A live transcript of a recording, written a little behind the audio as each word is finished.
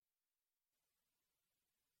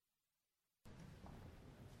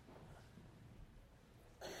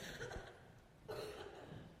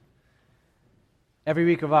Every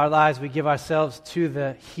week of our lives, we give ourselves to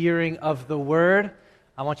the hearing of the Word.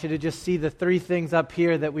 I want you to just see the three things up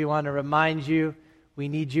here that we want to remind you we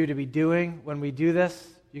need you to be doing when we do this.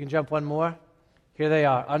 You can jump one more. Here they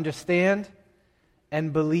are. Understand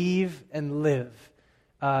and believe and live.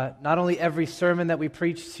 Not only every sermon that we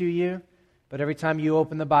preach to you, but every time you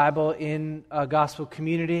open the Bible in a gospel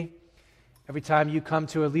community, every time you come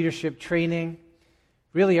to a leadership training,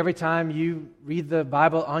 really, every time you read the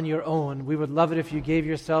Bible on your own, we would love it if you gave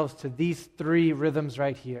yourselves to these three rhythms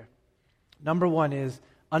right here. Number one is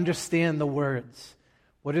understand the words.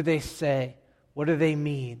 What do they say? What do they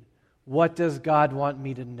mean? What does God want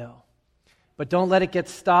me to know? But don't let it get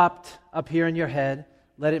stopped up here in your head.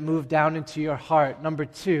 Let it move down into your heart. Number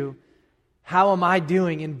two, how am I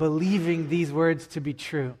doing in believing these words to be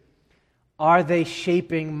true? Are they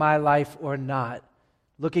shaping my life or not?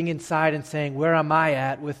 Looking inside and saying, where am I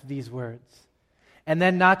at with these words? And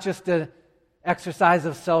then not just an exercise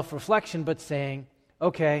of self-reflection, but saying,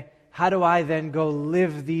 okay, how do I then go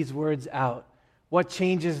live these words out? What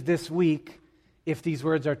changes this week if these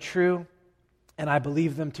words are true and I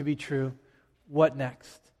believe them to be true? What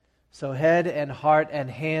next? So head and heart and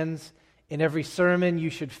hands. In every sermon,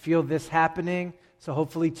 you should feel this happening. So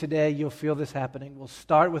hopefully today you'll feel this happening. We'll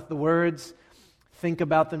start with the words, think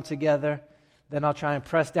about them together. Then I'll try and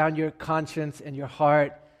press down your conscience and your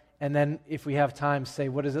heart. And then if we have time, say,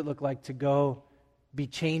 what does it look like to go be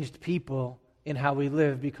changed people in how we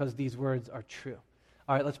live because these words are true?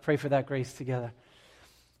 All right, let's pray for that grace together.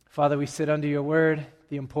 Father, we sit under your word.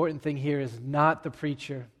 The important thing here is not the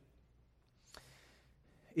preacher.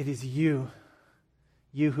 It is you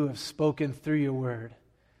who have spoken through your word.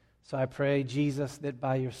 So I pray, Jesus, that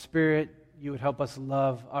by your Spirit, you would help us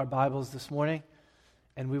love our Bibles this morning,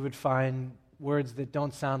 and we would find words that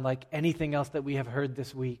don't sound like anything else that we have heard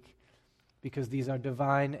this week, because these are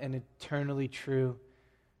divine and eternally true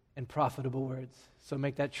and profitable words. So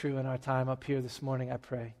make that true in our time up here this morning, I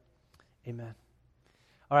pray. Amen.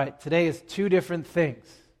 All right, today is two different things.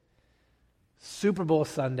 Super Bowl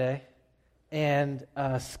Sunday and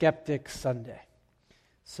Skeptic Sunday.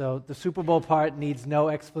 So the Super Bowl part needs no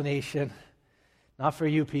explanation. Not for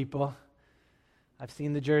you people. I've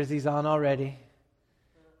seen the jerseys on already.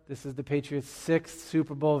 This is the Patriots' sixth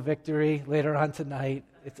Super Bowl victory later on tonight.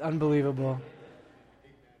 It's unbelievable.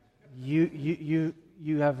 You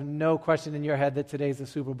have no question in your head that today's a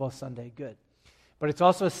Super Bowl Sunday. Good. But it's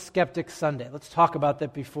also a Skeptic Sunday. Let's talk about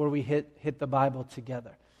that before we hit the Bible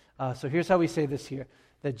together. So here's how we say this here.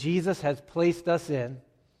 That Jesus has placed us in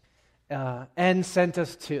and sent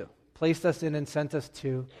us to. Placed us in and sent us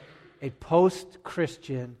to a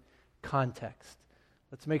post-Christian context.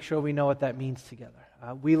 Let's make sure we know what that means together.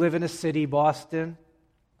 We live in a city, Boston,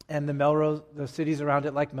 and the cities around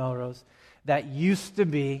it like Melrose, that used to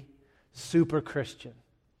be super Christian.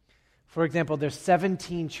 For example, there's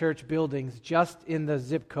 17 church buildings just in the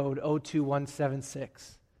zip code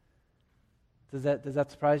 02176. Does that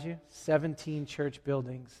surprise you? 17 church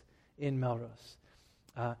buildings in Melrose.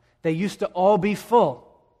 They used to all be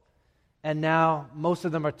full, and now most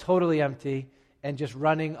of them are totally empty and just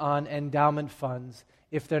running on endowment funds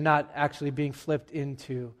if they're not actually being flipped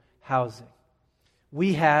into housing.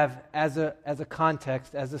 We have, as a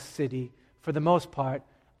context, as a city, for the most part,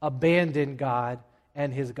 abandoned God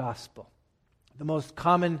and His gospel. The most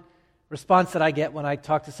common response that I get when I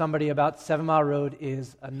talk to somebody about 7 Mile Road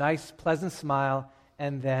is a nice, pleasant smile,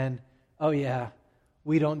 and then, oh yeah,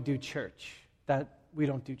 we don't do church. We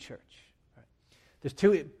don't do church. Right. There's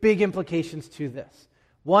two big implications to this.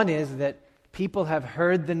 One is that people have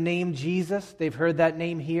heard the name Jesus. They've heard that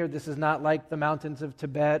name here. This is not like the mountains of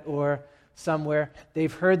Tibet or somewhere.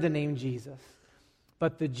 They've heard the name Jesus.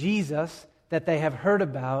 But the Jesus that they have heard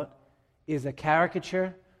about is a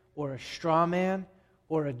caricature or a straw man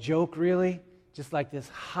or a joke, really, just like this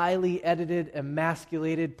highly edited,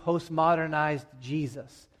 emasculated, postmodernized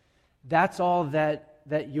Jesus. That's all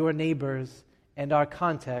that your neighbors and our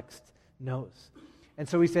context knows. And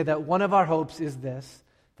so we say that one of our hopes is this,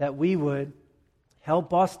 that we would help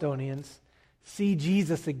Bostonians see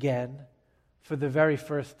Jesus again for the very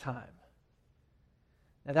first time.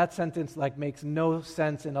 Now that sentence makes no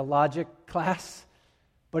sense in a logic class,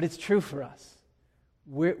 but it's true for us.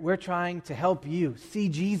 We're trying to help you see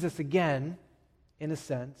Jesus again, in a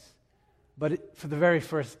sense, but for the very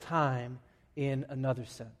first time in another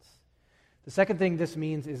sense. The second thing this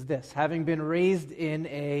means is this. Having been raised in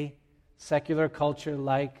a secular culture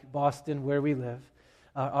like Boston, where we live,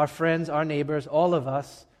 our friends, our neighbors, all of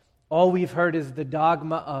us, all we've heard is the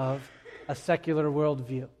dogma of a secular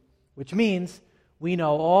worldview, which means we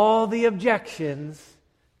know all the objections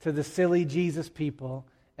to the silly Jesus people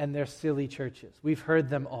and their silly churches. We've heard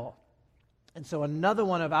them all. And so another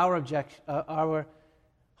one of our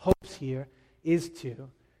hopes here is to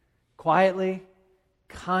quietly,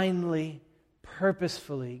 kindly,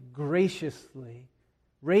 purposefully, graciously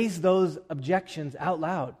raise those objections out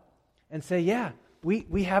loud and say, yeah,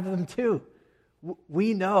 we have them too.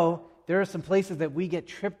 We know there are some places that we get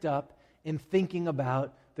tripped up in thinking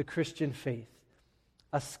about the Christian faith.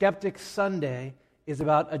 A Skeptic Sunday is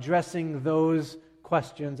about addressing those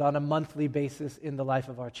questions on a monthly basis in the life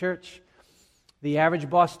of our church. The average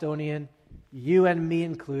Bostonian, you and me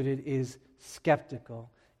included, is skeptical.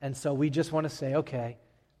 And so we just want to say, okay,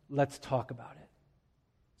 let's talk about it.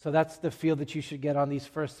 So that's the feel that you should get on these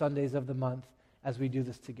first Sundays of the month as we do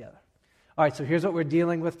this together. All right, so here's what we're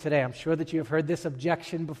dealing with today. I'm sure that you have heard this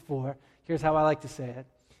objection before. Here's how I like to say it.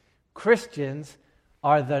 Christians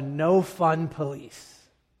are the no-fun police.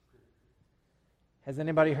 Has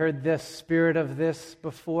anybody heard this spirit of this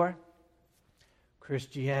before?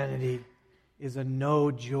 Christianity is a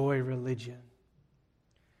no-joy religion.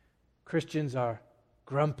 Christians are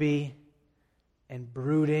grumpy and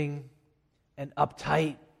brooding and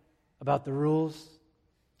uptight about the rules.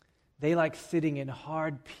 They like sitting in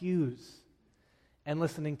hard pews and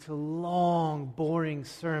listening to long, boring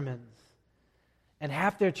sermons. And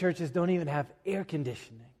half their churches don't even have air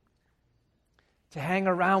conditioning. To hang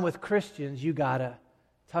around with Christians, you gotta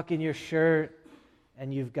tuck in your shirt,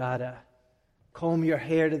 and you've gotta comb your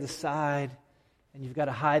hair to the side, and you've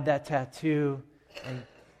gotta hide that tattoo, and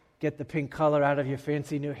get the pink color out of your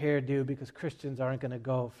fancy new hairdo, because Christians aren't gonna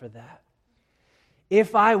go for that.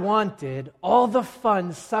 If I wanted all the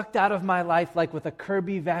fun sucked out of my life like with a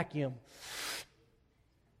Kirby vacuum,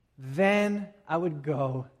 then I would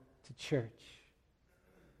go to church.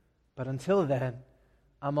 But until then,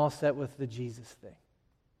 I'm all set with the Jesus thing.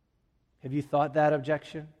 Have you thought that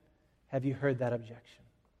objection? Have you heard that objection?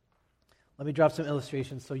 Let me drop some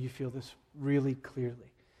illustrations so you feel this really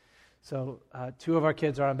clearly. So 2 of our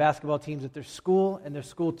kids are on basketball teams at their school, and their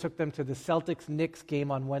school took them to the Celtics-Knicks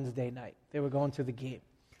game on Wednesday night. They were going to the game.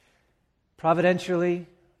 Providentially,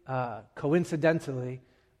 coincidentally,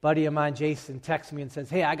 a buddy of mine, Jason, texts me and says,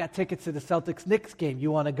 hey, I got tickets to the Celtics-Knicks game.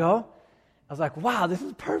 You want to go? I was like, wow, this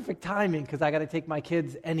is perfect timing because I got to take my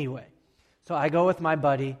kids anyway. So I go with my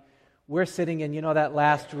buddy. We're sitting in, you know, that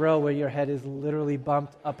last row where your head is literally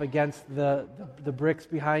bumped up against the bricks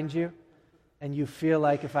behind you, and you feel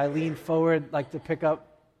like if I lean forward, like to pick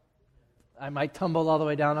up, I might tumble all the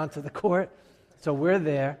way down onto the court. So we're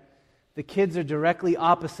there. The kids are directly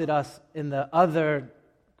opposite us in the other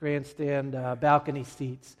grandstand balcony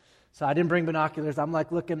seats. So I didn't bring binoculars. I'm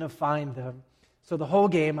like looking to find them. So the whole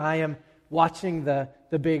game I am watching the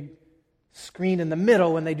big screen in the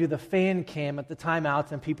middle when they do the fan cam at the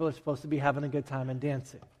timeouts, and people are supposed to be having a good time and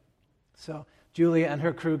dancing. So Julia and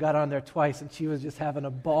her crew got on there twice, and she was just having a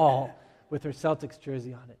ball with her Celtics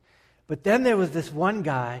jersey on it. But then there was this one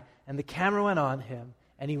guy, and the camera went on him,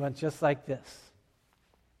 and he went just like this.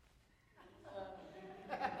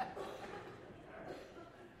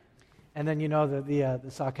 And then, you know, the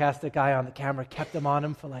sarcastic guy on the camera kept him on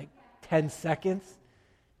him for like 10 seconds,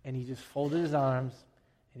 and he just folded his arms,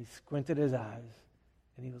 and he squinted his eyes,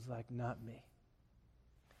 and he was like, not me.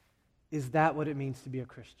 Is that what it means to be a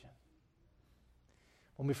Christian?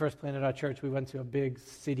 When we first planted our church, we went to a big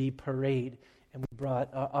city parade, and we brought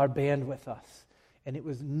our band with us. And it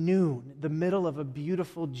was noon, the middle of a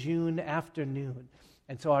beautiful June afternoon.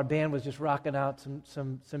 And so our band was just rocking out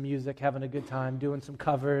some music, having a good time, doing some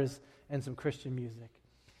covers and some Christian music.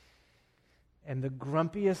 And the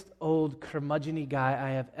grumpiest old curmudgeon-y guy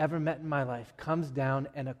I have ever met in my life comes down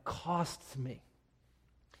and accosts me.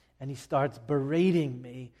 And he starts berating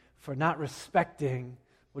me for not respecting,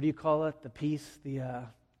 what do you call it, the peace,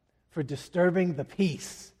 for disturbing the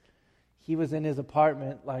peace. He was in his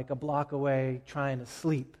apartment like a block away trying to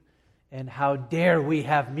sleep. And how dare we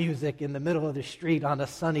have music in the middle of the street on a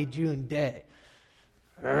sunny June day.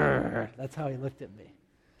 That's how he looked at me.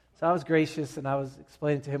 So I was gracious, and I was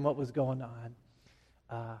explaining to him what was going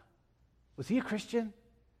on. Was he a Christian?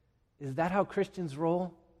 Is that how Christians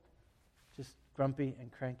roll? Just grumpy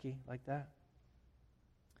and cranky like that?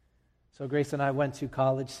 So Grace and I went to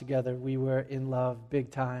college together. We were in love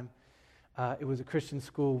big time. It was a Christian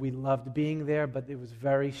school. We loved being there, but it was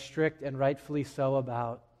very strict, and rightfully so,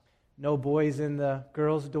 about no boys in the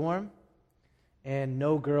girls' dorm and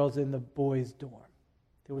no girls in the boys' dorm.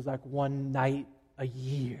 There was like one night a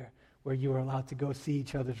year where you were allowed to go see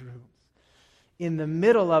each other's rooms. In the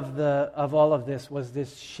middle of all of this was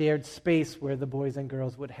this shared space where the boys and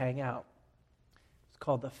girls would hang out. It's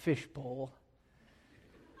called the Fish Bowl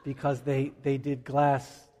because they did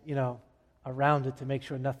glass, around it to make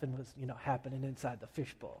sure nothing was, happening inside the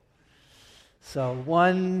fishbowl. So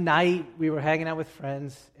one night we were hanging out with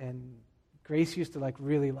friends, and Grace used to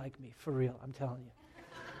really like me, for real, I'm telling you.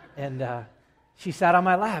 And she sat on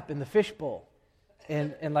my lap in the fishbowl,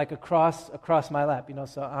 and across my lap,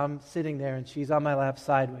 so I'm sitting there and she's on my lap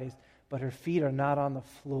sideways, but her feet are not on the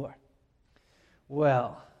floor.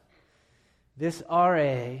 Well, this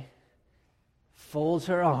RA folds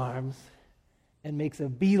her arms and makes a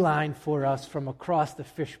beeline for us from across the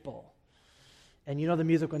fishbowl. And you know the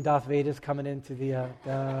music when Darth Vader's coming into the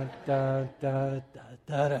da da da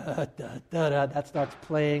da da da da da, that starts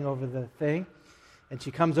playing over the thing. And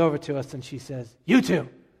she comes over to us and she says, "You two,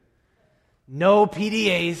 no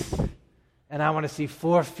PDAs, and I want to see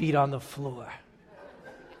 4 feet on the floor."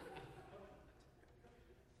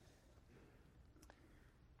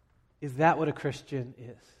 Is that what a Christian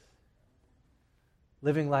is?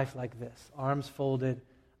 Living life like this, arms folded,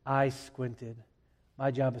 eyes squinted. My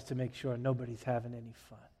job is to make sure nobody's having any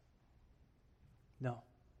fun. No.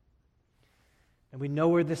 And we know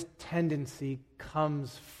where this tendency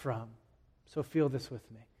comes from. So feel this with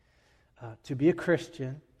me. To be a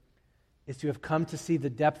Christian is to have come to see the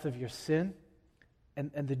depth of your sin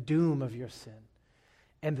and the doom of your sin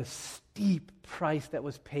and the steep price that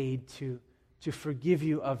was paid to forgive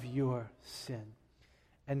you of your sin.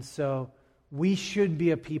 And so we should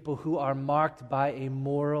be a people who are marked by a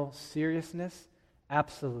moral seriousness.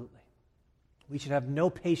 Absolutely. We should have no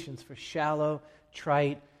patience for shallow,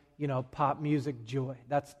 trite, pop music joy.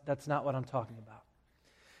 That's not what I'm talking about.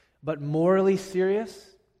 But morally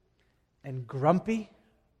serious and grumpy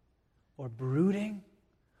or brooding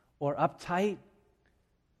or uptight,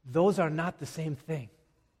 those are not the same thing.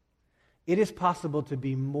 It is possible to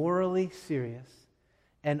be morally serious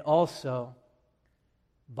and also,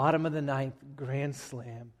 bottom of the ninth, grand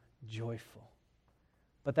slam, joyful.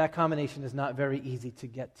 But that combination is not very easy to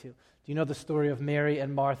get to. Do you know the story of Mary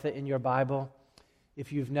and Martha in your Bible?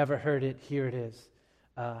 If you've never heard it, here it is.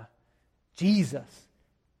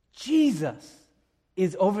 Jesus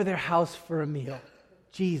is over their house for a meal.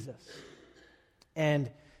 Jesus.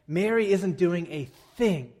 And Mary isn't doing a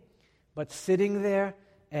thing but sitting there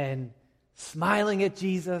and smiling at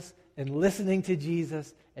Jesus and listening to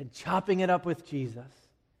Jesus and chopping it up with Jesus.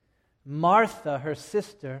 Martha, her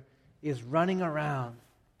sister, is running around,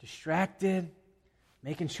 distracted,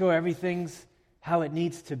 making sure everything's how it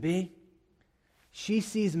needs to be. She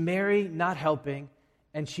sees Mary not helping,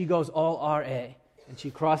 and she goes all RA. And she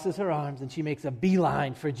crosses her arms, and she makes a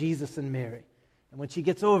beeline for Jesus and Mary. And when she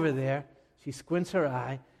gets over there, she squints her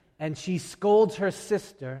eye, and she scolds her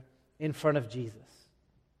sister in front of Jesus.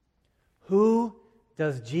 Who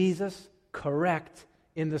does Jesus correct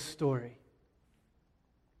in the story?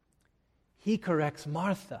 He corrects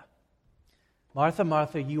Martha. Martha,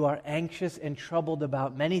 Martha, you are anxious and troubled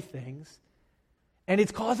about many things, and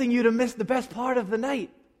it's causing you to miss the best part of the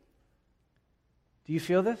night. Do you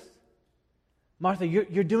feel this? Martha,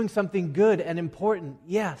 you're doing something good and important,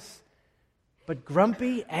 yes, but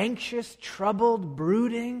grumpy, anxious, troubled,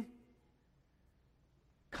 brooding,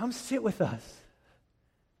 come sit with us.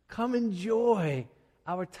 Come enjoy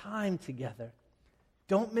our time together.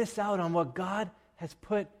 Don't miss out on what God has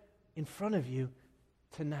put in front of you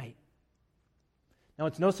tonight. Now,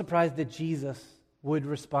 it's no surprise that Jesus would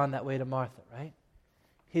respond that way to Martha, right?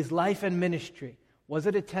 His life and ministry, was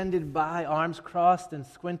it attended by arms crossed and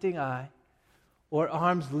squinting eye, or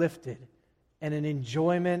arms lifted and an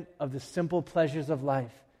enjoyment of the simple pleasures of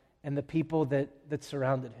life and the people that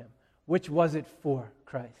surrounded him? Which was it for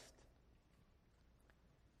Christ?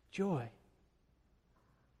 Joy.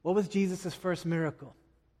 What was Jesus' first miracle?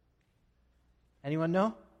 Anyone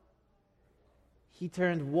know? He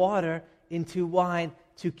turned water into wine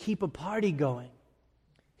to keep a party going.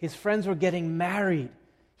 His friends were getting married.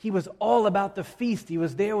 He was all about the feast. He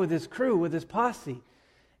was there with his crew, with his posse.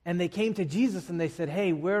 And they came to Jesus and they said,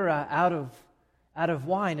 "Hey, we're out of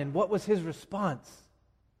wine." And what was his response?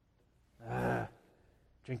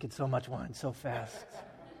 Drinking so much wine so fast.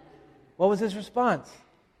 What was his response?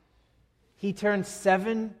 He turned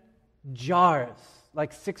 7 jars,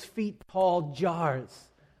 like 6 feet tall jars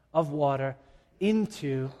of water,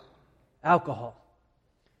 into alcohol.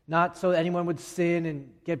 Not so anyone would sin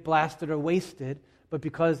and get blasted or wasted, but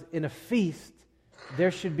because in a feast, there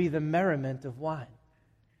should be the merriment of wine.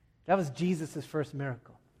 That was Jesus' first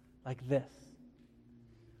miracle, like this.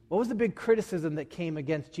 What was the big criticism that came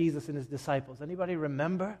against Jesus and his disciples? Anybody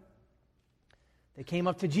remember? They came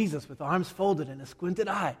up to Jesus with arms folded and a squinted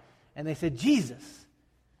eye, and they said, "Jesus,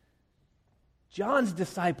 John's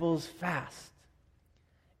disciples fast,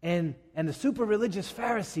 and the super religious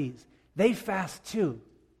Pharisees, they fast too.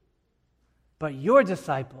 But your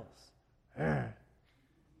disciples,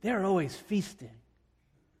 they're always feasting.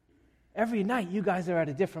 Every night you guys are at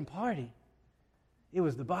a different party. It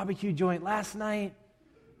was the barbecue joint last night,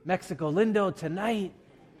 Mexico Lindo tonight,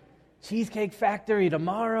 Cheesecake Factory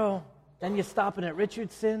tomorrow, then you're stopping at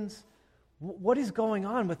Richardson's. What is going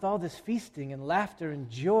on with all this feasting and laughter and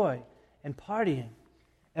joy and partying?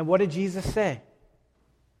 And what did Jesus say?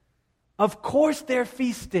 Of course they're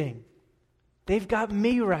feasting. They've got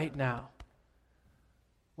me right now.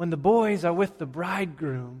 When the boys are with the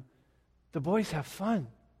bridegroom, the boys have fun.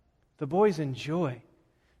 The boys enjoy.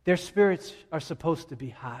 Their spirits are supposed to be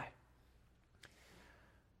high.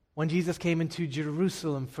 When Jesus came into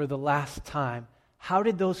Jerusalem for the last time, how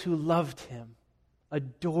did those who loved him,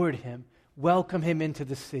 adored him, welcome him into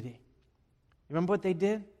the city? Remember what they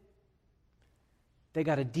did? They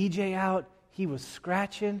got a DJ out, he was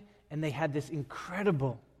scratching, and they had this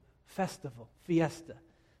incredible festival, fiesta.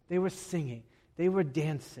 They were singing, they were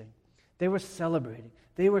dancing, they were celebrating,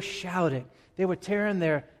 they were shouting, they were tearing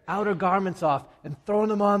their outer garments off and throwing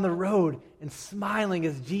them on the road and smiling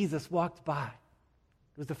as Jesus walked by.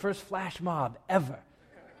 It was the first flash mob ever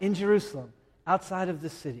in Jerusalem, outside of the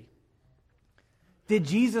city. Did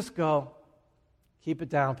Jesus go, keep it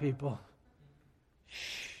down, people.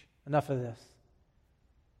 Shh, enough of this.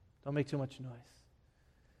 Don't make too much noise.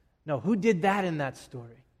 No, who did that in that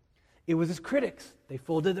story? It was his critics. They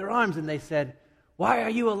folded their arms and they said, why are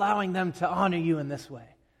you allowing them to honor you in this way?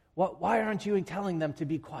 Why aren't you telling them to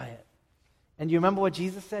be quiet? And you remember what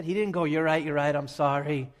Jesus said? He didn't go, you're right, I'm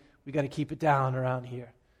sorry. We got to keep it down around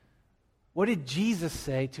here. What did Jesus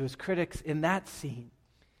say to his critics in that scene?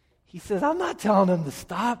 He says, I'm not telling them to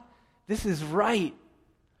stop. This is right.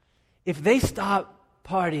 If they stop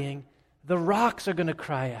partying, the rocks are going to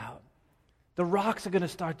cry out. The rocks are going to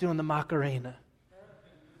start doing the Macarena.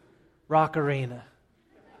 Rock arena.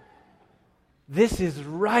 This is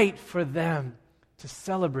right for them to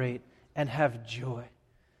celebrate and have joy.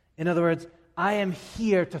 In other words, I am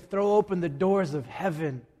here to throw open the doors of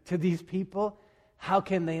heaven to these people. How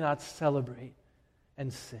can they not celebrate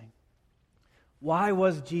and sing? Why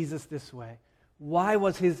was Jesus this way? Why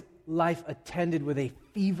was his life attended with a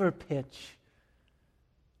fever pitch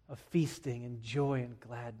of feasting and joy and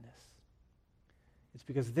gladness? It's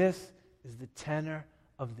because this is the tenor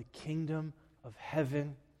of the kingdom of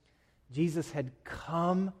heaven. Jesus had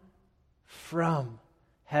come from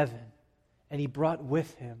heaven, and he brought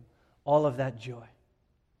with him all of that joy.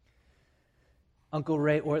 Uncle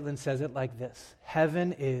Ray Ortlund says it like this: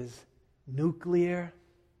 heaven is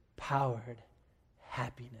nuclear-powered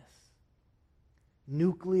happiness.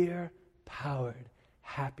 Nuclear-powered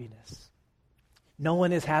happiness. No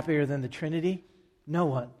one is happier than the Trinity. No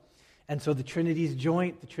one. And so the Trinity's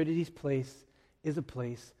joint, the Trinity's place, is a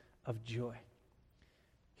place of joy.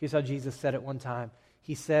 Here's how Jesus said it one time.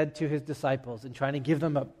 He said to his disciples, in trying to give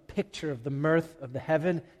them a picture of the mirth of the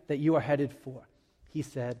heaven that you are headed for, he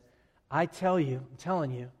said, I'm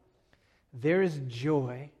telling you, there is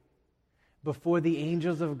joy before the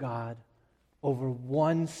angels of God over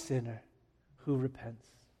one sinner who repents.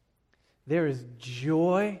 There is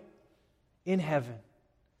joy in heaven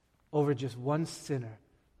over just one sinner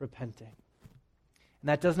repenting. And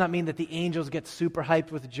that does not mean that the angels get super hyped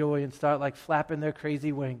with joy and start like flapping their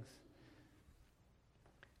crazy wings.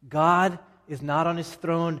 God is not on his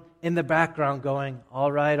throne in the background going,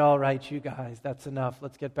 all right, you guys, that's enough.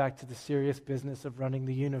 Let's get back to the serious business of running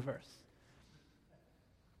the universe.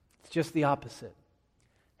 It's just the opposite.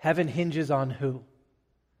 Heaven hinges on who?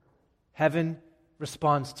 Heaven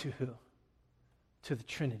responds to who? To the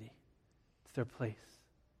Trinity. It's their place.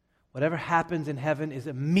 Whatever happens in heaven is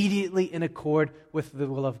immediately in accord with the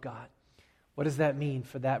will of God. What does that mean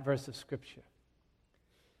for that verse of Scripture?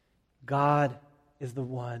 God is the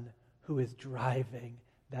one who is driving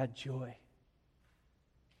that joy.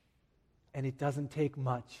 And it doesn't take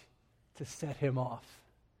much to set him off.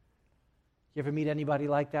 You ever meet anybody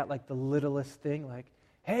like that? Like the littlest thing? Like,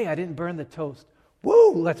 hey, I didn't burn the toast.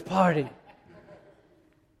 Woo, let's party.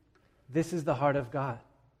 This is the heart of God.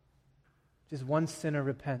 Just one sinner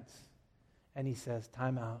repents, and he says,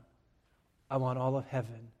 time out. I want all of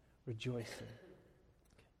heaven rejoicing.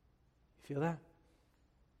 You feel that?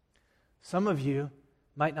 Some of you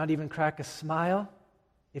might not even crack a smile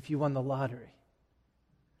if you won the lottery.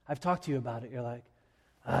 I've talked to you about it. You're like,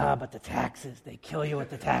 but the taxes, they kill you with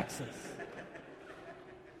the taxes.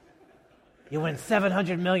 You win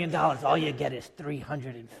 $700 million, all you get is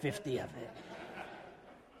 350 of it.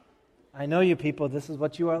 I know you people, this is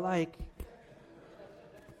what you are like.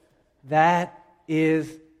 That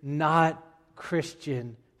is not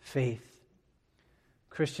Christian faith.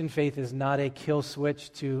 Christian faith is not a kill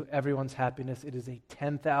switch to everyone's happiness. It is a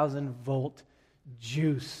 10,000-volt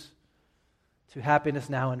juice to happiness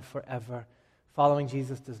now and forever. Following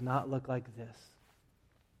Jesus does not look like this.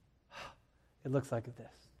 It looks like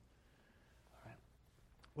this. All right.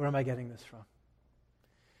 Where am I getting this from?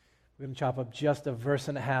 We're going to chop up just a verse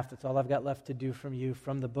and a half. That's all I've got left to do from you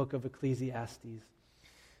from the book of Ecclesiastes.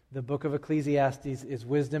 The book of Ecclesiastes is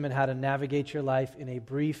wisdom and how to navigate your life in a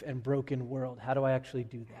brief and broken world. How do I actually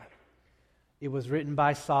do that? It was written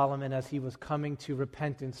by Solomon as he was coming to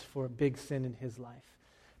repentance for a big sin in his life.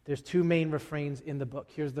 There's two main refrains in the book.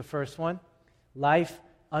 Here's the first one. Life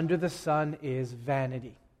under the sun is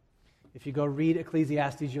vanity. If you go read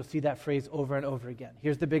Ecclesiastes, you'll see that phrase over and over again.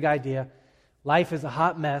 Here's the big idea. Life is a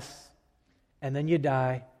hot mess, and then you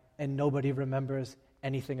die, and nobody remembers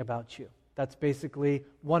anything about you. That's basically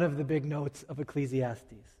one of the big notes of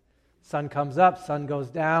Ecclesiastes. Sun comes up, sun goes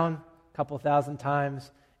down a couple thousand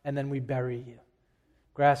times, and then we bury you.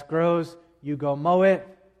 Grass grows, you go mow it,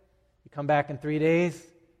 you come back in 3 days,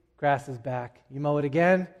 grass is back. You mow it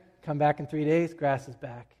again, come back in 3 days, grass is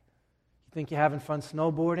back. You think you're having fun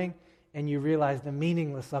snowboarding, and you realize the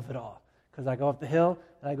meaningless of it all. Because I go up the hill,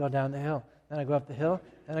 and I go down the hill. Then I go up the hill,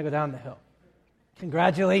 and I go down the hill.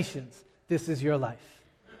 Congratulations, this is your life.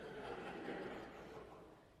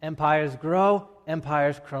 Empires grow,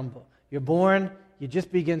 empires crumble. You're born, you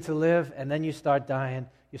just begin to live, and then you start dying.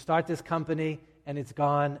 You start this company, and it's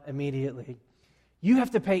gone immediately. You have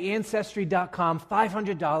to pay Ancestry.com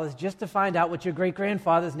 $500 just to find out what your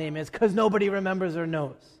great-grandfather's name is, because nobody remembers or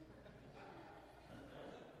knows.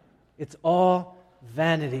 It's all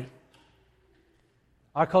vanity.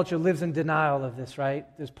 Our culture lives in denial of this, right?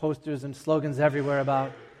 There's posters and slogans everywhere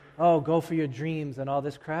about, oh, go for your dreams and all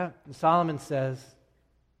this crap. And Solomon says,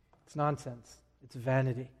 it's nonsense. It's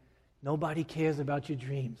vanity. Nobody cares about your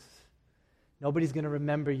dreams. Nobody's going to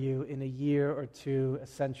remember you in a year or two, a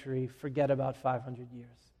century. Forget about 500 years.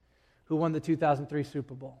 Who won the 2003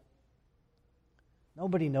 Super Bowl?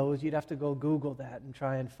 Nobody knows. You'd have to go Google that and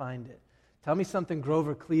try and find it. Tell me something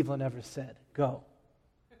Grover Cleveland ever said. Go.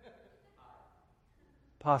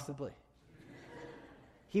 Possibly.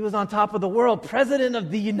 He was on top of the world, president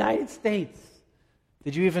of the United States.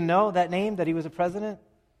 Did you even know that name, that he was a president?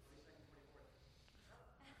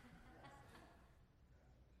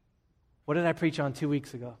 What did I preach on 2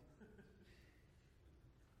 weeks ago?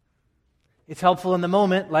 It's helpful in the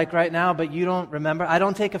moment, like right now, but you don't remember. I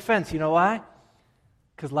don't take offense. You know why?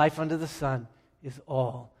 Because life under the sun is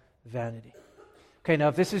all vanity. Okay, now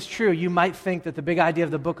if this is true, you might think that the big idea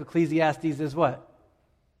of the book Ecclesiastes is what?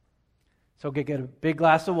 So get a big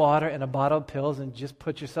glass of water and a bottle of pills and just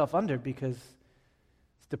put yourself under because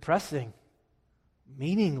it's depressing,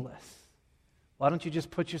 meaningless. Why don't you just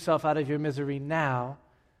put yourself out of your misery now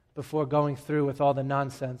before going through with all the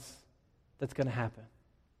nonsense that's going to happen?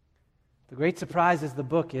 The great surprise is the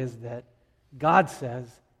book is that God says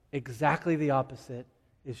exactly the opposite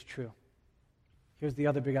is true. Here's the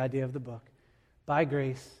other big idea of the book. By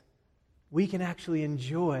grace, we can actually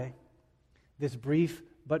enjoy this brief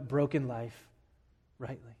but broken life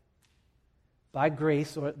rightly. By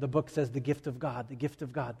grace, or the book says the gift of God, the gift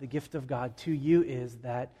of God, the gift of God to you is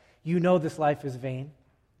that you know this life is vain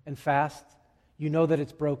and fast. You know that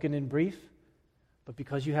it's broken and brief, but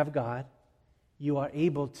because you have God, you are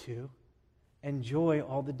able to enjoy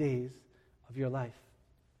all the days of your life.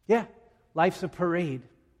 Yeah, life's a parade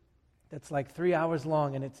that's like 3 hours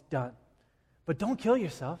long and it's done. But don't kill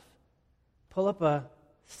yourself. Pull up a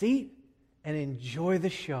seat and enjoy the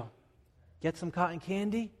show. Get some cotton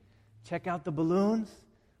candy, check out the balloons,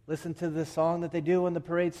 listen to the song that they do when the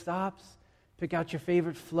parade stops, pick out your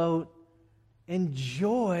favorite float,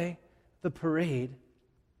 enjoy the parade.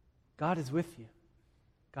 God is with you.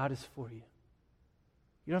 God is for you.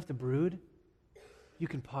 You don't have to brood. You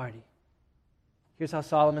can party. Here's how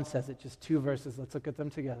Solomon says it, just 2 verses. Let's look at them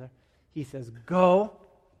together. He says, go,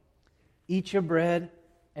 eat your bread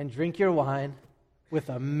and drink your wine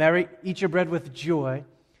eat your bread with joy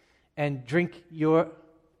and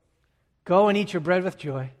go and eat your bread with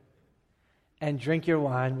joy and drink your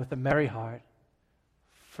wine with a merry heart,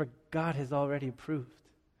 for God has already approved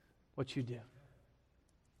what you do.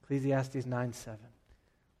 Ecclesiastes 9:7.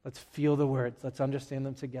 Let's feel the words. Let's understand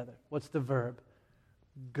them together. What's the verb?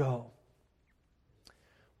 Go.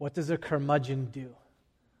 What does a curmudgeon do?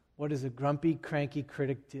 What does a grumpy, cranky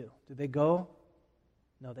critic do? Do they go?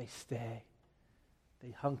 No, they stay. They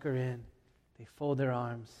hunker in. They fold their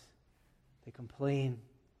arms. They complain.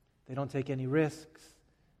 They don't take any risks.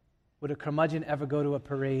 Would a curmudgeon ever go to a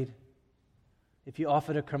parade? If you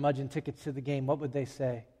offered a curmudgeon tickets to the game, what would they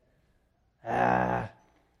say?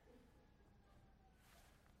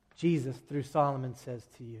 Jesus, through Solomon, says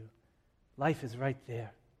to you, life is right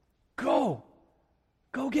there. Go!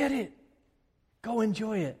 Go get it. Go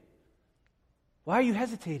enjoy it. Why are you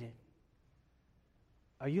hesitating?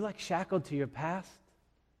 Are you like shackled to your past?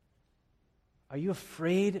 Are you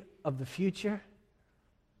afraid of the future?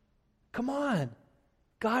 Come on.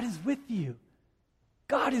 God is with you.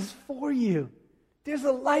 God is for you. There's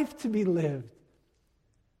a life to be lived.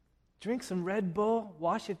 Drink some Red Bull,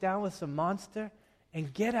 wash it down with some Monster,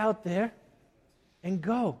 and get out there and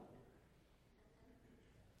go.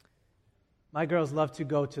 My girls love to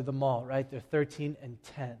go to the mall, right? They're 13 and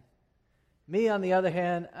 10. Me, on the other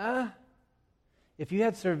hand, if you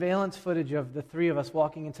had surveillance footage of the three of us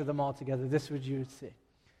walking into the mall together, this is what you would see.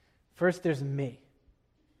 First, there's me.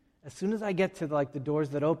 As soon as I get to the doors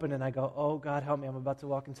that open and I go, oh, God, help me, I'm about to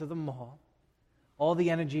walk into the mall, all the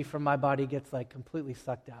energy from my body gets completely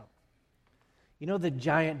sucked out. You know the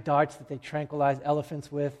giant darts that they tranquilize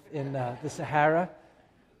elephants with in the Sahara?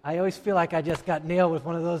 I always feel like I just got nailed with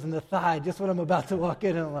one of those in the thigh just when I'm about to walk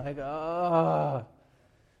in, and I'm like, oh.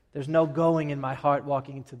 There's no going in my heart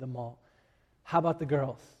walking into the mall. How about the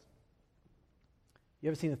girls? You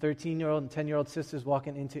ever seen a 13-year-old and 10-year-old sisters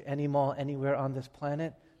walking into any mall anywhere on this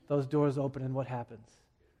planet? Those doors open and what happens?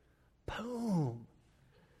 Boom.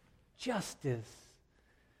 Justice.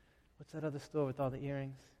 What's that other store with all the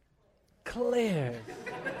earrings? Claire's.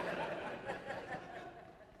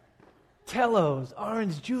 Tello's,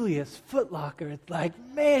 Orange Julius, Foot Locker. It's like,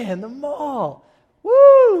 man, the mall.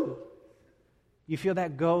 Woo! You feel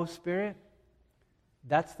that go spirit?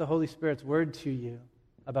 That's the Holy Spirit's word to you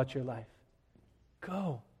about your life.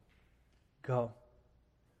 Go. Go.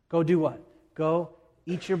 Go do what? Go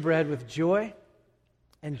eat your bread with joy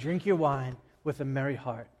and drink your wine with a merry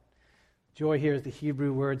heart. Joy here is the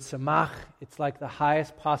Hebrew word samach. It's like the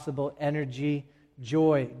highest possible energy,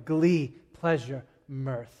 joy, glee, pleasure,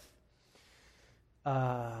 mirth.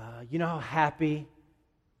 You know how happy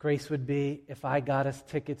Grace would be if I got us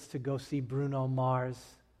tickets to go see Bruno Mars?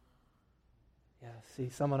 Yeah, see,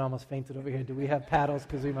 someone almost fainted over here. Do we have paddles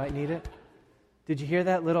because we might need it? Did you hear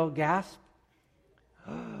that little gasp?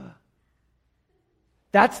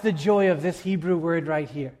 That's the joy of this Hebrew word right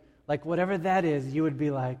here. Like whatever that is, you would be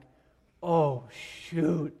like, oh,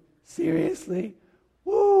 shoot, seriously?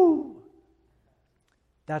 Woo!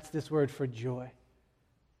 That's this word for joy,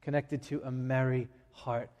 connected to a merry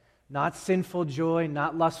heart. Not sinful joy,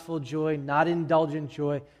 not lustful joy, not indulgent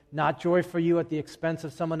joy, not joy for you at the expense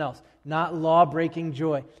of someone else, not law-breaking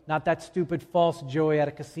joy, not that stupid false joy at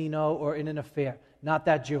a casino or in an affair, not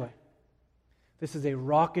that joy. This is a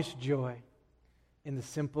raucous joy in the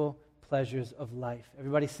simple pleasures of life.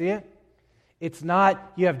 Everybody see it? It's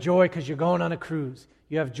not you have joy because you're going on a cruise.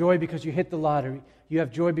 You have joy because you hit the lottery. You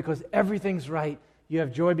have joy because everything's right. You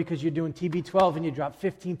have joy because you're doing TB12 and you drop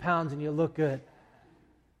 15 pounds and you look good.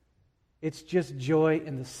 It's just joy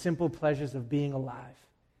in the simple pleasures of being alive.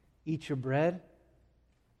 Eat your bread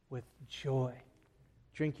with joy.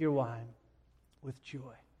 Drink your wine with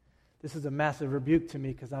joy. This is a massive rebuke to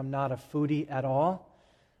me because I'm not a foodie at all,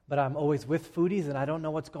 but I'm always with foodies and I don't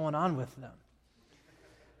know what's going on with them.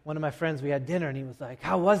 One of my friends, we had dinner and he was like,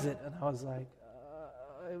 how was it? And I was like,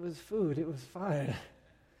 it was food. It was fine.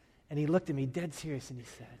 And he looked at me dead serious and he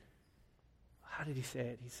said, how did he say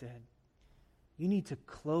it? He said, you need to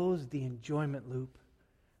close the enjoyment loop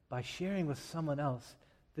by sharing with someone else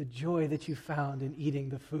the joy that you found in eating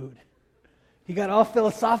the food. He got all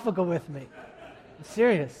philosophical with me. I'm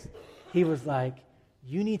serious. He was like,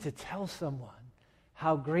 you need to tell someone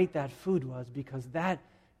how great that food was because that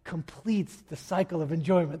completes the cycle of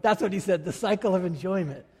enjoyment. That's what he said, the cycle of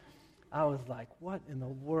enjoyment. I was like, what in the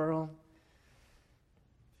world?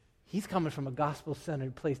 He's coming from a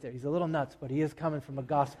gospel-centered place there. He's a little nuts, but he is coming from a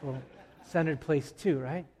gospel-centered place too,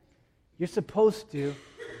 right? You're supposed to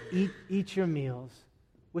eat your meals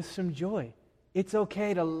with some joy. It's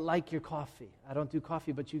okay to like your coffee. I don't do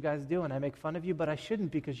coffee, but you guys do, and I make fun of you, but I shouldn't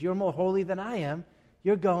because you're more holy than I am.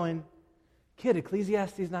 You're going, kid,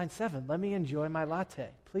 Ecclesiastes 9:7, let me enjoy my latte,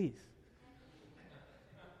 please.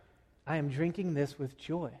 I am drinking this with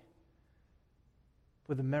joy,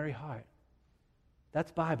 with a merry heart.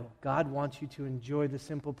 That's Bible. God wants you to enjoy the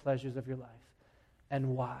simple pleasures of your life.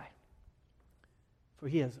 And why? For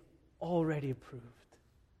he has already approved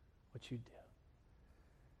what you do.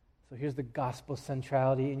 So here's the gospel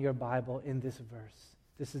centrality in your Bible in this verse.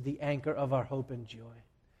 This is the anchor of our hope and joy.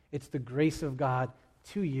 It's the grace of God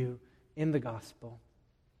to you in the gospel.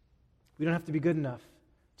 We don't have to be good enough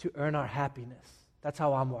to earn our happiness. That's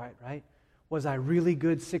how I'm wired, right? Was I really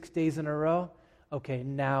good 6 days in a row? Okay,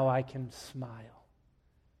 now I can smile.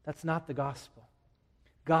 That's not the gospel.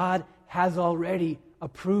 God has already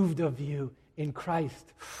approved of you in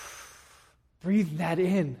Christ. Breathe that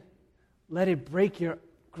in. Let it break your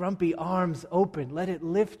grumpy arms open. Let it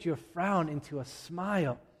lift your frown into a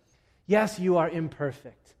smile. Yes, you are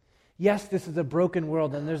imperfect. Yes, this is a broken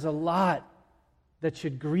world, and there's a lot that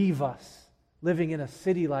should grieve us living in a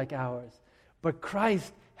city like ours. But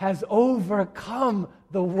Christ has overcome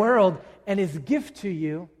the world, and his gift to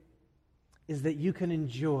you is that you can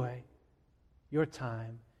enjoy your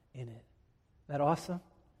time in it. Isn't that awesome?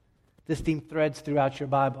 This theme threads throughout your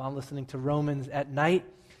Bible. I'm listening to Romans at night.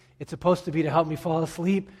 It's supposed to be to help me fall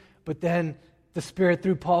asleep, but then the Spirit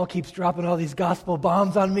through Paul keeps dropping all these gospel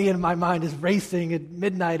bombs on me, and my mind is racing at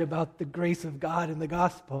midnight about the grace of God in the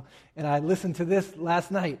gospel. And I listened to this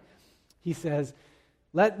last night. He says,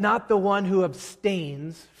 let not the one who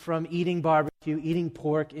abstains from eating barbecue, eating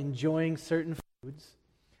pork, enjoying certain foods.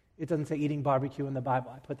 It doesn't say eating barbecue in the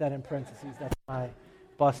Bible. I put that in parentheses. That's my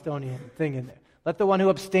Bostonian thing in there. Let the one who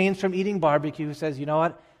abstains from eating barbecue, who says, you know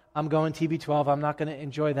what, I'm going TB12, I'm not going to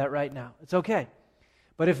enjoy that right now. It's okay.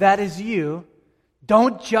 But if that is you,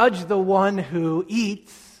 don't judge the one who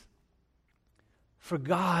eats, for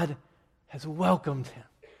God has welcomed him.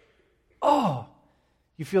 Oh,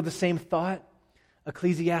 you feel the same thought?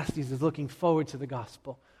 Ecclesiastes is looking forward to the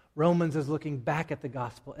gospel. Romans is looking back at the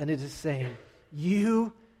gospel, and it is saying,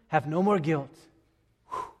 you have no more guilt,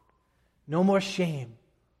 no more shame,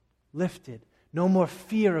 lifted, no more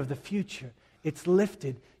fear of the future. It's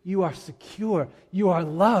lifted. You are secure. You are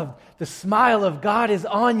loved. The smile of God is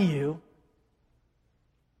on you.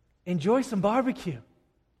 Enjoy some barbecue.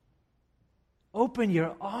 Open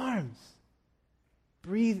your arms.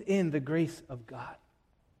 Breathe in the grace of God.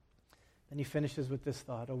 Then he finishes with this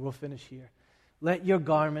thought, or we'll finish here. Let your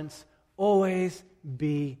garments always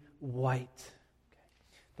be white. Okay.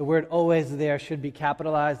 The word always there should be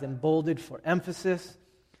capitalized and bolded for emphasis.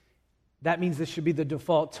 That means this should be the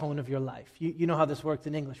default tone of your life. You know how this works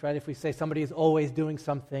in English, right? If we say somebody is always doing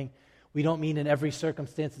something, we don't mean in every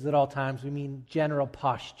circumstances at all times. We mean general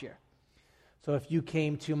posture. So if you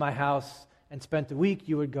came to my house and spent a week,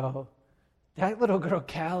 you would go, that little girl,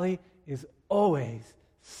 Callie, is always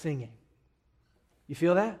singing. You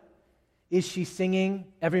feel that? Is she singing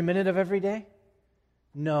every minute of every day?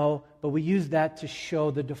 No, but we use that to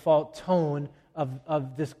show the default tone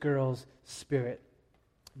of this girl's spirit.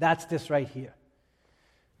 That's this right here.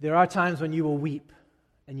 There are times when you will weep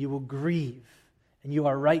and you will grieve, and you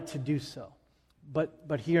are right to do so.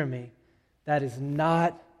 But hear me, that is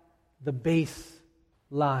not the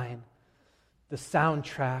baseline, the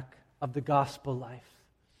soundtrack of the gospel life.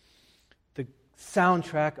 The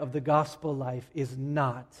soundtrack of the gospel life is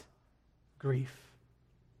not grief.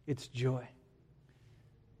 It's joy.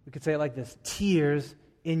 We could say it like this. Tears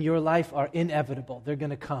in your life are inevitable. They're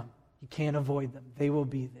going to come. You can't avoid them. They will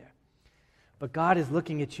be there. But God is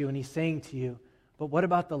looking at you and he's saying to you, but what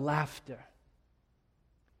about the laughter?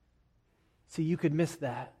 See, you could miss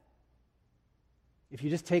that. If you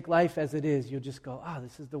just take life as it is, you'll just go,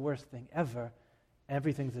 this is the worst thing ever.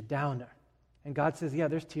 Everything's a downer. And God says, yeah,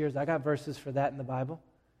 there's tears. I got verses for that in the Bible.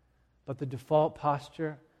 But the default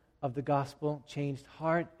posture of the gospel, changed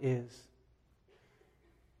heart, is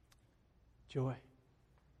joy.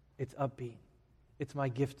 It's upbeat. It's my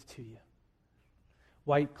gift to you.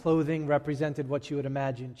 White clothing represented what you would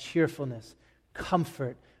imagine: cheerfulness,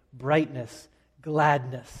 comfort, brightness,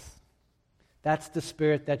 gladness. That's the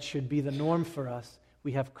spirit that should be the norm for us.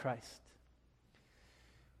 We have Christ.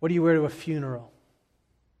 What do you wear to a funeral?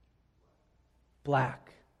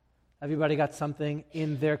 Black. Everybody got something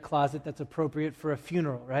in their closet that's appropriate for a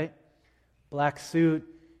funeral, right? Black suit.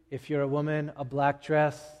 If you're a woman, a black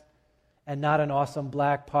dress. And not an awesome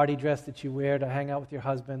black party dress that you wear to hang out with your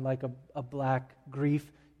husband, like a black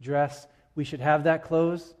grief dress. We should have that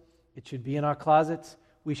clothes. It should be in our closets.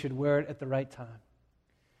 We should wear it at the right time.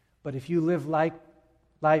 But if you live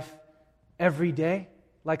life every day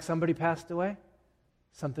like somebody passed away,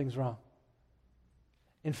 something's wrong.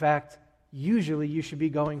 In fact, usually you should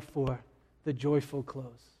be going for the joyful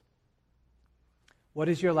clothes. What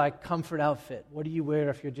is your comfort outfit? What do you wear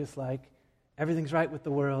if you're just everything's right with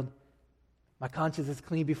the world? My conscience is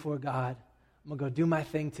clean before God. I'm going to go do my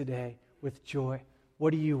thing today with joy.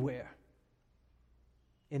 What do you wear?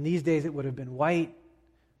 In these days, it would have been white.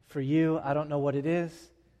 For you, I don't know what it is,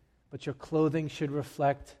 but your clothing should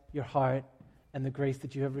reflect your heart and the grace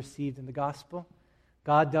that you have received in the gospel.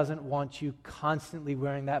 God doesn't want you constantly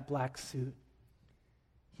wearing that black suit.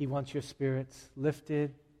 He wants your spirits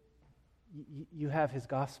lifted. You have his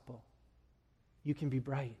gospel. You can be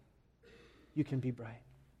bright. You can be bright.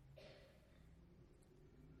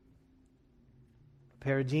 A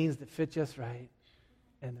pair of jeans that fit just right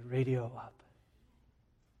and the radio up.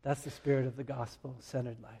 That's the spirit of the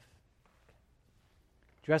gospel-centered life.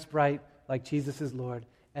 Dress bright like Jesus is Lord,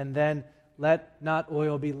 and then let not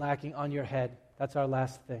oil be lacking on your head. That's our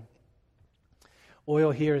last thing.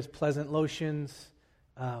 Oil here is pleasant lotions,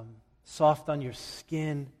 soft on your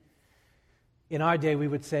skin. In our day, we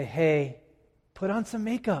would say, hey, put on some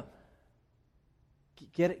makeup.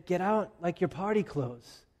 Get out like your party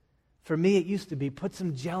clothes. For me, it used to be put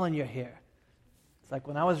some gel in your hair. It's like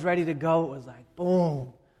when I was ready to go, it was like,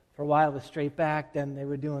 boom. For a while, it was straight back. Then they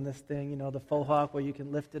were doing this thing, the faux hawk where you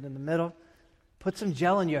can lift it in the middle. Put some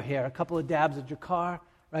gel in your hair, a couple of dabs at your car,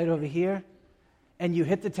 right over here. And you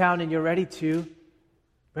hit the town and you're ready to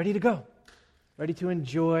go. Ready to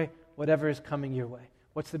enjoy whatever is coming your way.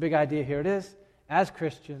 What's the big idea? Here it is. As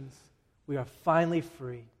Christians, we are finally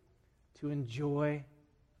free to enjoy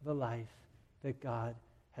the life that God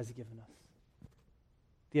has given us.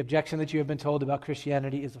 The objection that you have been told about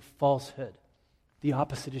Christianity is a falsehood. The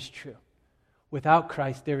opposite is true. Without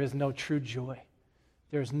Christ, there is no true joy.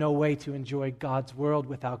 There is no way to enjoy God's world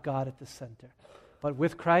without God at the center. But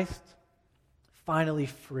with Christ, finally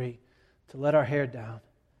free to let our hair down,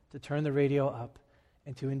 to turn the radio up,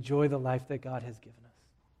 and to enjoy the life that God has given us.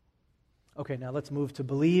 Okay, now let's move to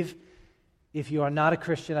believe. If you are not a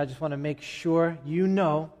Christian, I just want to make sure you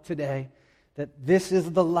know today that this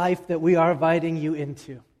is the life that we are inviting you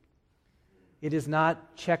into. It is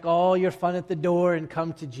not check all your fun at the door and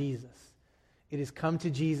come to Jesus. It is come to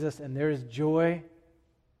Jesus and there is joy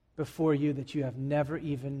before you that you have never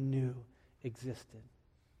even knew existed.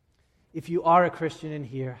 If you are a Christian in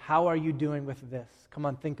here, how are you doing with this? Come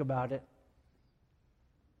on, think about it.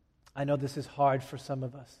 I know this is hard for some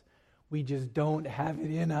of us. We just don't have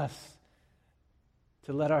it in us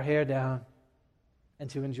to let our hair down and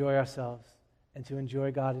to enjoy ourselves and to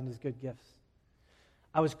enjoy God and His good gifts.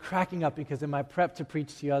 I was cracking up because in my prep to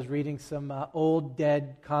preach to you, I was reading some old,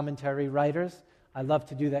 dead commentary writers. I love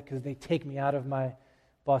to do that because they take me out of my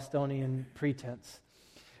Bostonian pretense.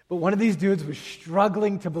 But one of these dudes was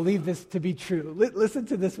struggling to believe this to be true. Listen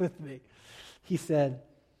to this with me. He said,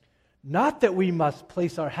 "Not that we must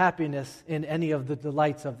place our happiness in any of the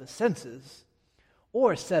delights of the senses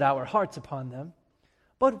or set our hearts upon them,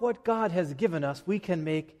 but what God has given us we can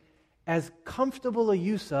make as comfortable a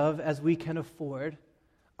use of as we can afford,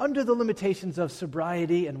 under the limitations of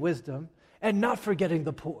sobriety and wisdom, and not forgetting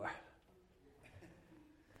the poor."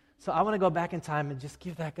 So I want to go back in time and just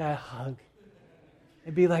give that guy a hug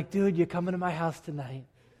and be like, dude, you're coming to my house tonight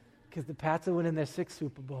because the Pats are winning their 6th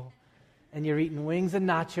Super Bowl and you're eating wings and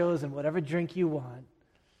nachos and whatever drink you want.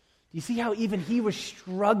 Do you see how even he was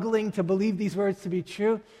struggling to believe these words to be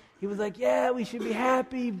true? He was like, yeah, we should be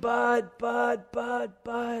happy, but.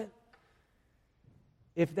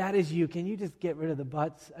 If that is you, can you just get rid of the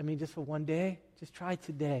buts? I mean, just for one day, just try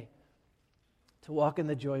today to walk in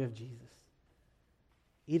the joy of Jesus.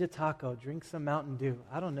 Eat a taco, drink some Mountain Dew.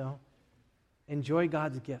 I don't know. Enjoy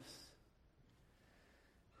God's gifts.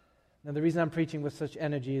 Now, the reason I'm preaching with such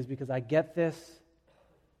energy is because I get this.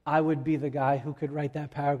 I would be the guy who could write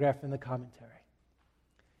that paragraph in the commentary.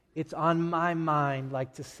 It's on my mind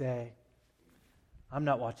like to say, I'm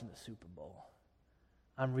not watching the Super Bowl.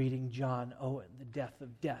 I'm reading John Owen, The Death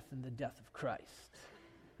of Death and the Death of Christ.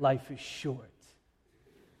 Life is short.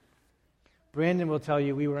 Brandon will tell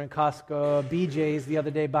you we were in Costco, BJ's the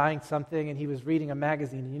other day buying something, and he was reading a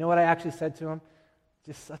magazine. And you know what I actually said to him?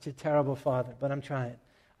 Just such a terrible father, but I'm trying.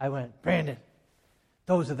 I went, Brandon,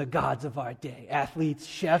 those are the gods of our day, athletes,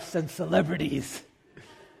 chefs, and celebrities.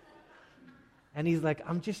 And he's like,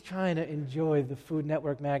 I'm just trying to enjoy the Food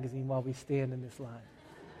Network magazine while we stand in this line.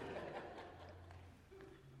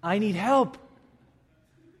 I need help.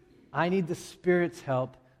 I need the Spirit's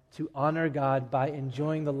help to honor God by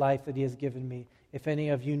enjoying the life that He has given me. If any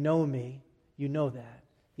of you know me, you know that.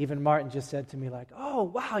 Even Martin just said to me like, oh,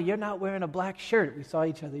 wow, you're not wearing a black shirt. We saw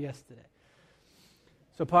each other yesterday.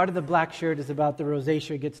 So part of the black shirt is about the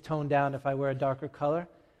rosacea gets toned down if I wear a darker color.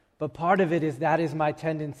 But part of it is that is my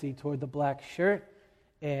tendency toward the black shirt.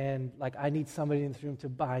 And like I need somebody in this room to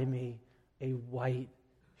buy me a white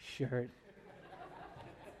shirt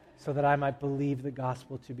so that I might believe the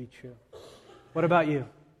gospel to be true. What about you?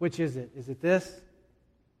 Which is it? Is it this?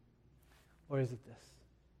 Or is it this?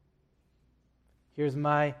 Here's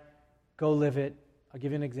my go live it. I'll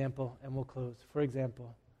give you an example and we'll close. For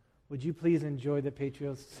example, would you please enjoy the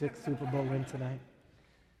Patriots' 6th Super Bowl win tonight?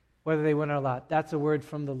 Whether they win or not, that's a word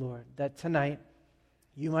from the Lord. That tonight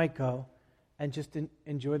you might go and just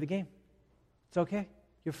enjoy the game. It's okay.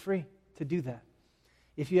 You're free to do that.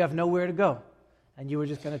 If you have nowhere to go and you were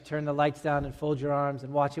just going to turn the lights down and fold your arms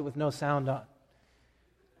and watch it with no sound on,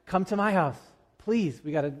 come to my house. Please.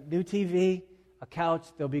 We got a new TV. a couch,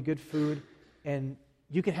 there'll be good food, and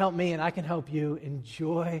you can help me and I can help you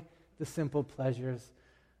enjoy the simple pleasures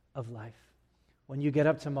of life. When you get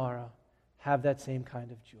up tomorrow, have that same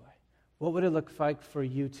kind of joy. What would it look like for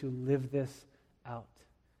you to live this out?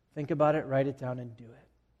 Think about it, write it down, and do it.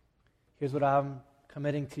 Here's what I'm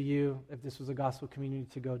committing to you, if this was a gospel community,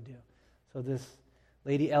 to go do. So this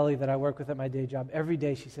lady Ellie that I work with at my day job, every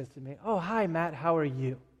day she says to me, "Oh, hi, Matt, how are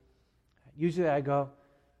you?" Usually I go,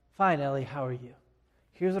 "Fine, Ellie, how are you?"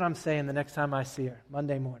 Here's what I'm saying the next time I see her,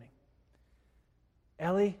 Monday morning.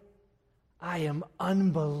 "Ellie, I am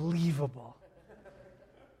unbelievable.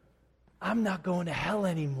 I'm not going to hell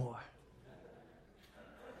anymore.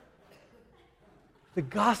 The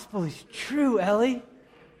gospel is true, Ellie.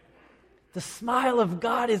 The smile of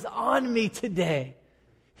God is on me today.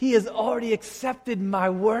 He has already accepted my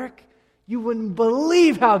work. You wouldn't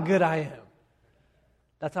believe how good I am."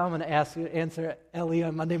 That's how I'm going to answer Ellie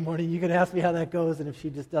on Monday morning. You can ask me how that goes, and if she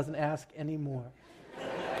just doesn't ask anymore.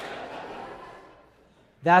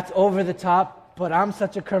 That's over the top, but I'm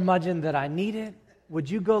such a curmudgeon that I need it. Would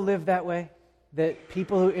you go live that way? That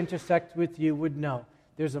people who intersect with you would know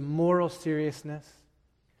there's a moral seriousness.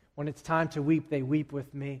 When it's time to weep, they weep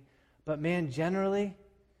with me. But man, generally,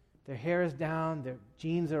 their hair is down, their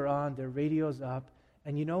jeans are on, their radio's up.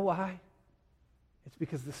 And you know why? It's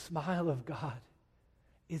because the smile of God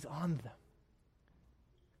is on them.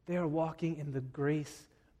 They are walking in the grace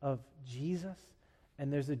of Jesus,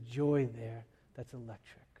 and there's a joy there that's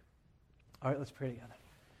electric. All right, let's pray together.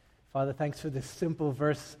 Father, thanks for this simple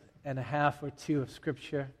verse and a half or two of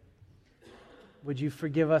Scripture. Would you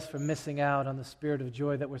forgive us for missing out on the spirit of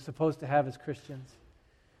joy that we're supposed to have as Christians?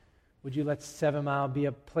 Would you let 7 Mile be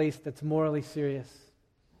a place that's morally serious,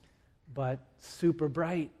 but super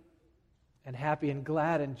bright and happy and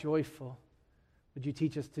glad and joyful? Would you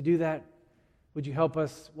teach us to do that? Would you help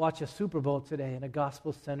us watch a Super Bowl today in a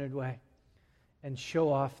gospel-centered way and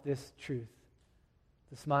show off this truth?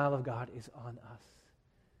 The smile of God is on us.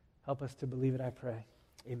 Help us to believe it, I pray.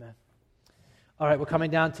 Amen. All right, we're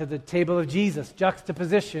coming down to the table of Jesus.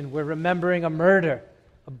 Juxtaposition. We're remembering a murder,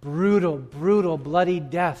 a brutal, bloody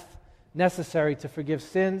death necessary to forgive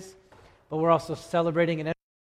sins, but we're also celebrating an